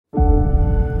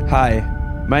Hi,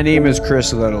 my name is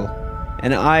Chris Little,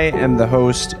 and I am the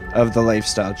host of The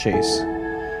Lifestyle Chase.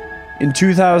 In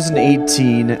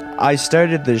 2018, I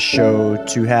started this show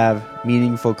to have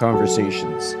meaningful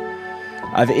conversations.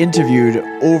 I've interviewed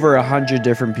over 100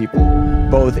 different people,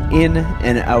 both in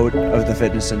and out of the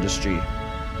fitness industry.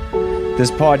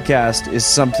 This podcast is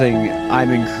something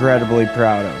I'm incredibly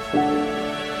proud of.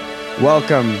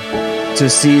 Welcome to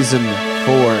Season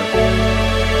 4.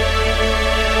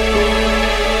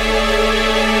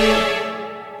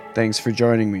 Thanks for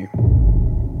joining me.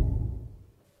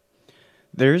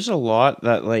 There's a lot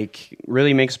that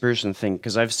really makes a person think,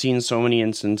 because I've seen so many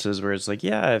instances where it's like,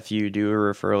 yeah, if you do a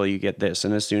referral, you get this.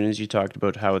 And as soon as you talked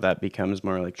about how that becomes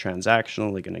more like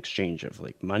transactional, like an exchange of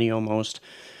like money almost,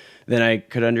 then I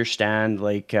could understand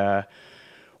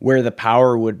where the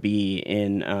power would be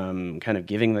in kind of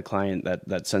giving the client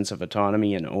that sense of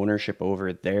autonomy and ownership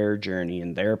over their journey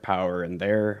and their power and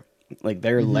their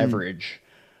leverage.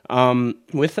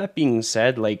 With that being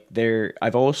said,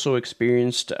 I've also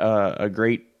experienced a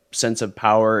great sense of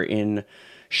power in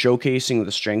showcasing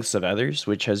the strengths of others,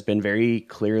 which has been very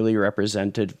clearly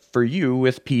represented for you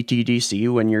with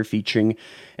PTDC when you're featuring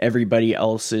everybody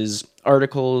else's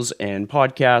articles and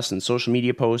podcasts and social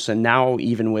media posts, and now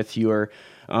even with your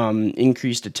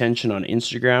increased attention on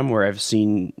Instagram, where I've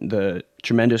seen the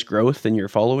tremendous growth in your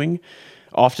following.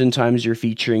 Oftentimes, you're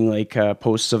featuring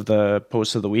posts of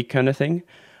the week kind of thing.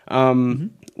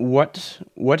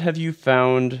 What have you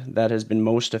found that has been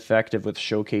most effective with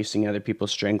showcasing other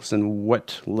people's strengths, and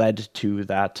what led to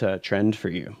that trend for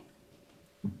you?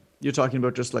 You're talking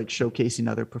about just like showcasing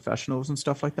other professionals and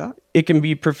stuff like that? It can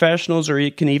be professionals, or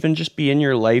it can even just be in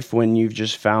your life when you've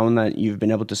just found that you've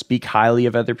been able to speak highly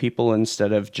of other people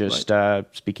instead of just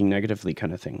speaking negatively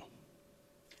kind of thing.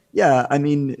 Yeah, I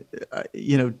mean,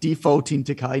 defaulting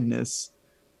to kindness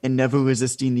and never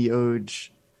resisting the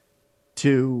urge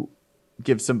to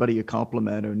give somebody a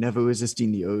compliment, or never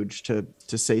resisting the urge to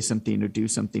say something or do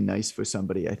something nice for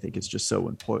somebody, I think is just so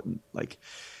important. Like,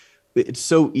 it's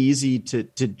so easy to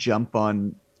jump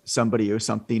on somebody or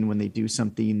something when they do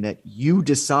something that you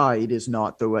decide is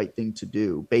not the right thing to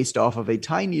do based off of a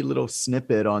tiny little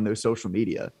snippet on their social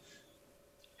media.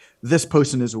 This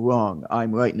person is wrong,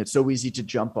 I'm right. And it's so easy to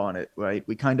jump on it, right?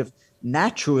 We kind of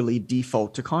naturally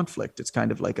default to conflict. It's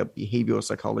kind of like a behavioral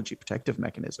psychology protective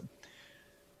mechanism.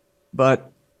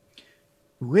 But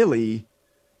really,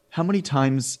 how many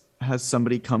times has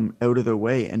somebody come out of their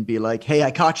way and be like, hey,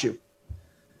 I caught you.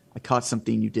 I caught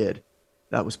something you did.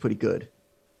 That was pretty good.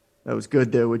 That was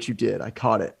good there, what you did. I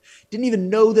caught it. Didn't even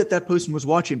know that person was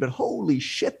watching, but holy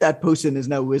shit, that person is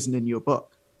now risen in your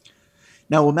book.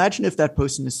 Now, imagine if that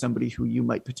person is somebody who you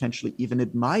might potentially even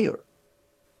admire,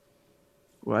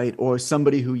 right? Or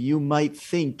somebody who you might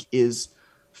think is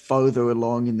farther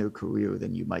along in their career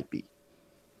than you might be,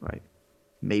 right?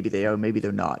 Maybe they are, maybe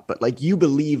they're not, but you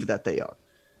believe that they are.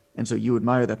 And so you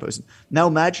admire that person. Now,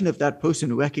 imagine if that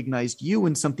person recognized you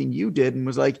in something you did and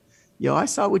was like, yo, I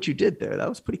saw what you did there. That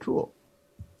was pretty cool.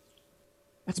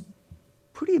 That's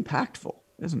pretty impactful,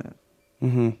 isn't it?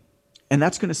 Mm-hmm. And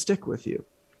that's going to stick with you.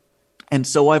 And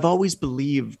so I've always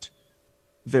believed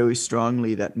very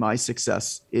strongly that my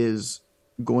success is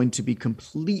going to be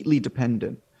completely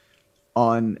dependent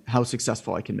on how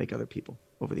successful I can make other people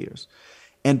over the years.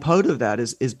 And part of that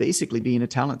is basically being a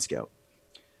talent scout.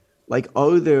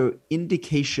 Are there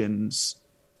indications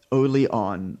early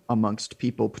on amongst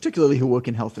people, particularly who work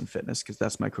in health and fitness, because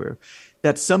that's my career,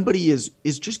 that somebody is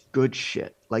just good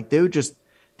shit? They're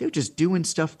just doing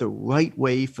stuff the right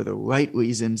way for the right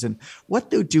reasons. And what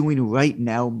they're doing right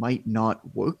now might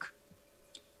not work,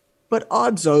 but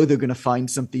odds are they're going to find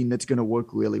something that's going to work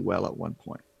really well at one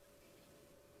point.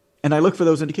 And I look for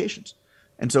those indications.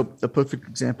 And so the perfect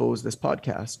example is this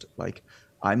podcast.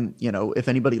 If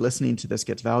anybody listening to this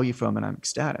gets value from it, I'm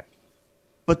ecstatic.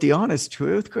 But the honest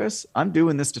truth, Chris, I'm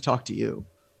doing this to talk to you.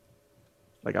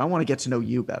 I want to get to know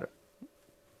you better.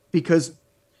 Because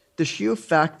the sheer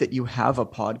fact that you have a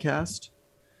podcast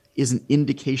is an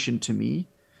indication to me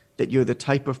that you're the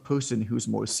type of person who's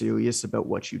more serious about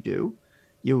what you do.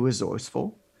 You're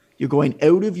resourceful. You're going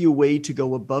out of your way to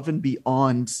go above and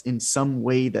beyond in some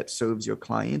way that serves your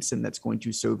clients and that's going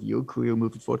to serve your career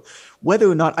moving forward.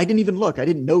 Whether or not, I didn't even look. I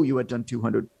didn't know you had done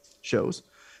 200 shows,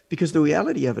 because the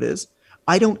reality of it is,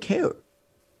 I don't care.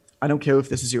 I don't care if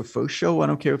this is your first show. I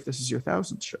don't care if this is your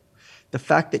 1,000th show. The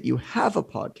fact that you have a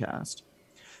podcast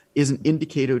is an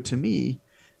indicator to me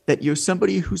that you're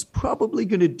somebody who's probably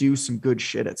going to do some good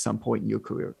shit at some point in your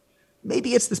career.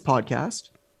 Maybe it's this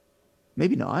podcast.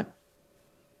 Maybe not.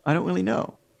 I don't really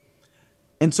know.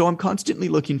 And so I'm constantly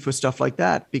looking for stuff like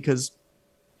that, because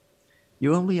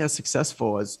You're only as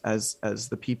successful as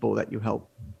the people that you help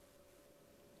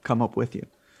come up with you.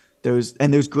 There's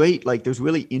great, like there's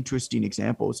really interesting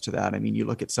examples to that. I mean, you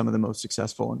look at some of the most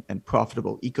successful and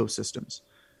profitable ecosystems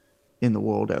in the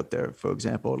world out there. For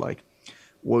example, like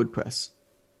WordPress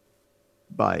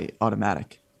by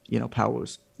Automatic,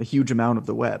 powers a huge amount of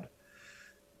the web.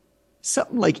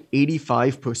 Something like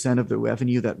 85% of the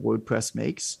revenue that WordPress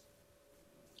makes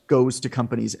goes to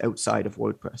companies outside of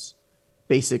WordPress.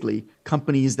 Basically,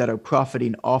 companies that are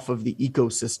profiting off of the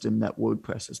ecosystem that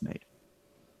WordPress has made.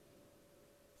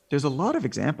 There's a lot of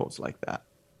examples like that.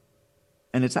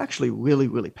 And it's actually really,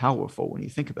 really powerful when you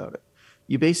think about it.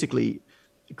 You basically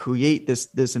create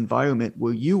this environment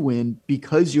where you win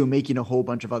because you're making a whole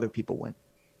bunch of other people win.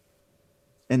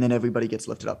 And then everybody gets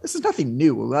lifted up. This is nothing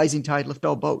new. A rising tide lifts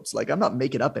all boats. Like, I'm not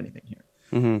making up anything here.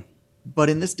 Mm-hmm. But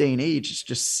in this day and age,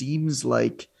 it seems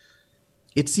like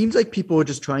people are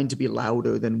just trying to be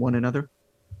louder than one another,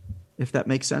 if that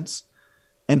makes sense.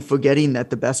 And forgetting that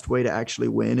the best way to actually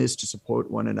win is to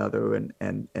support one another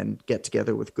and get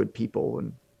together with good people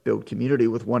and build community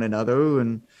with one another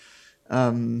and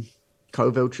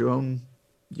carve out your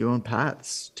own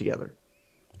paths together.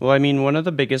 Well, I mean, one of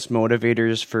the biggest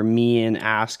motivators for me in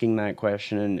asking that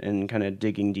question and kind of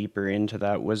digging deeper into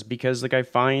that was because, like, I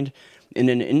find in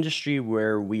an industry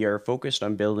where we are focused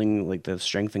on building, like, the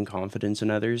strength and confidence in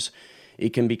others,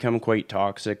 it can become quite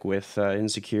toxic with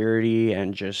insecurity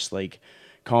and just, like,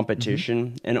 Mm-hmm.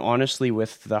 competition. And honestly,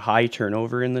 with the high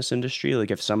turnover in this industry,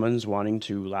 like, if someone's wanting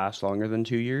to last longer than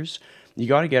 2 years, you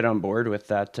got to get on board with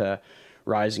that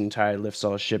rising tide lifts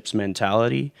all ships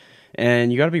mentality.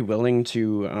 And you got to be willing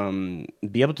to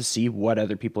be able to see what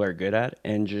other people are good at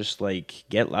and just like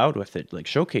get loud with it, like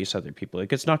showcase other people.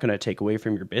 Like it's not going to take away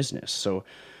from your business. So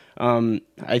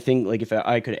I think like if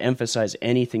I could emphasize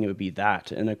anything, it would be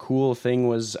that. And a cool thing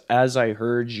was, as I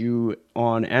heard you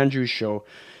on Andrew's show,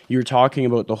 you were talking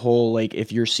about the whole like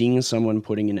if you're seeing someone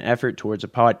putting an effort towards a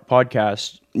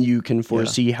podcast, you can Yeah.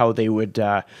 foresee how they would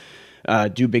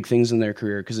do big things in their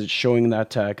career because it's showing that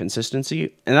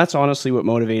consistency. And that's honestly what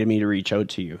motivated me to reach out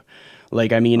to you.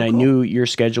 Like, I mean, Oh, I cool. knew your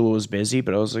schedule was busy,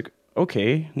 but I was like,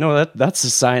 okay, no, that's the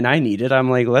sign I needed. I'm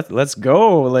like, let's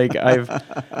go. Like, I've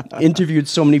interviewed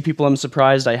so many people, I'm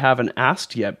surprised I haven't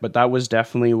asked yet, but that was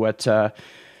definitely what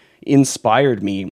inspired me.